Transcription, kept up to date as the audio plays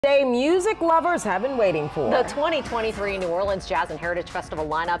Day music lovers have been waiting for. The 2023 New Orleans Jazz and Heritage Festival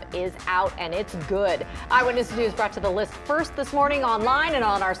lineup is out and it's good. Eyewitness News brought to the list first this morning online and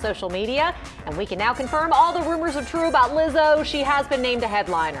on our social media. And we can now confirm all the rumors are true about Lizzo. She has been named a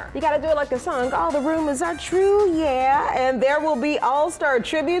headliner. You gotta do it like the song, all the rumors are true, yeah. And there will be all-star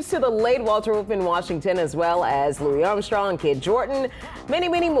tributes to the late Walter Wolf in Washington, as well as Louis Armstrong, Kid Jordan, many,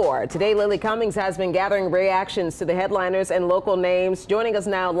 many more. Today, Lily Cummings has been gathering reactions to the headliners and local names. Joining us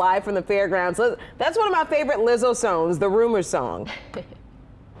now live from the fairgrounds. That's one of my favorite Lizzo songs, the Rumors song.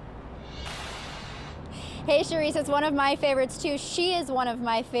 Hey, Sharice, it's one of my favorites too. She is one of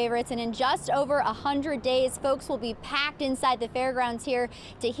my favorites, and in just over 100 days, folks will be packed inside the fairgrounds here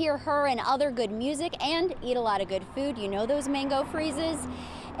to hear her and other good music and eat a lot of good food. You know those mango freezes?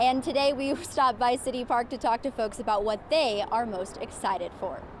 And today we stopped by City Park to talk to folks about what they are most excited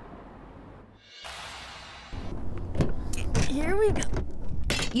for. Here we go.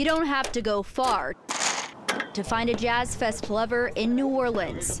 You don't have to go far to find a Jazz Fest lover in New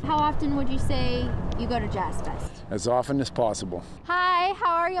Orleans. How often would you say you go to Jazz Fest? As often as possible. Hi,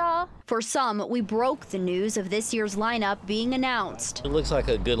 how are y'all? For some, we broke the news of this year's lineup being announced. It looks like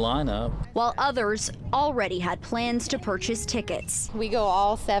a good lineup. While others already had plans to purchase tickets. We go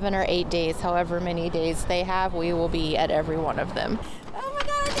all 7 or 8 days, however many days they have, we will be at every one of them. Oh my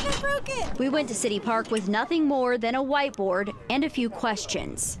God, I think I broke it. We went to City Park with nothing more than a whiteboard and a few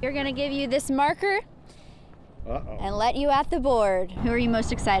questions. You're gonna give you this marker and let you at the board. Who are you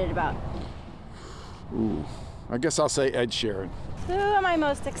most excited about? Ooh, I guess I'll say Ed Sheeran. Who am I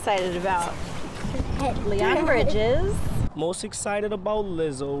most excited about? Leon Bridges. Most excited about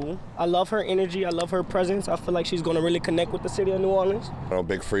Lizzo. I love her energy. I love her presence. I feel like she's going to really connect with the city of New Orleans. I know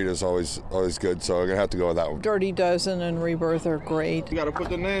Big Frida's always good, so I'm going to have to go with that one. Dirty Dozen and Rebirth are great. You got to put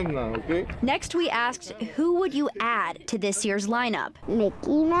the name down, okay? Next, we asked, who would you add to this year's lineup?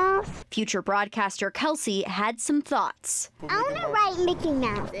 Mickey Mouse. Future broadcaster Kelsey had some thoughts. I want to write Mickey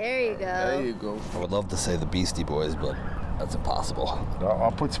Mouse. There you go. There you go. I would love to say the Beastie Boys, but that's impossible.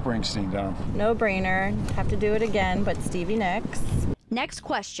 I'll put Springsteen down. No brainer. Have to do it again, but Stevie Nicks. Next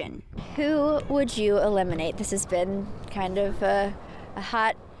question. Who would you eliminate? This has been kind of a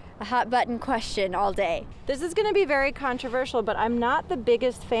hot button question all day. This is going to be very controversial, but I'm not the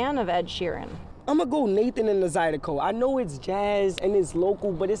biggest fan of Ed Sheeran. I'm going to go Nathan and the Zydeco. I know it's jazz and it's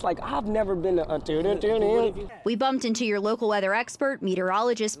local, but it's like I've never been to We bumped into your local weather expert,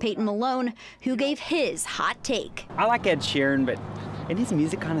 meteorologist Peyton Malone, who gave his hot take. I like Ed Sheeran, but isn't his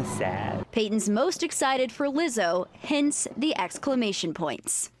music kind of sad? Peyton's most excited for Lizzo, hence the exclamation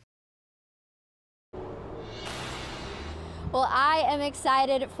points. Well, I am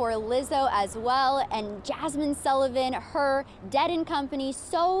excited for Lizzo as well, and Jazmine Sullivan, her, Dead & Company,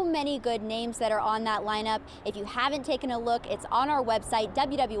 so many good names that are on that lineup. If you haven't taken a look, it's on our website,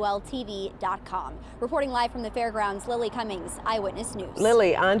 WWLTV.com. Reporting live from the fairgrounds, Lily Cummings, Eyewitness News.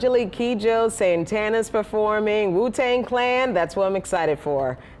 Lily, Angelique Kidjo, Santana's performing, Wu-Tang Clan, that's what I'm excited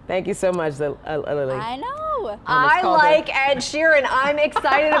for. Thank you so much, Lily. I know. I like Ed Sheeran. I'm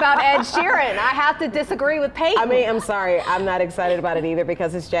excited about Ed Sheeran. I have to disagree with Peyton. I mean, I'm sorry, I'm not excited about it either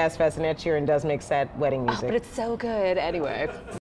because it's Jazz Fest and Ed Sheeran does make sad wedding music. But it's so good anyway.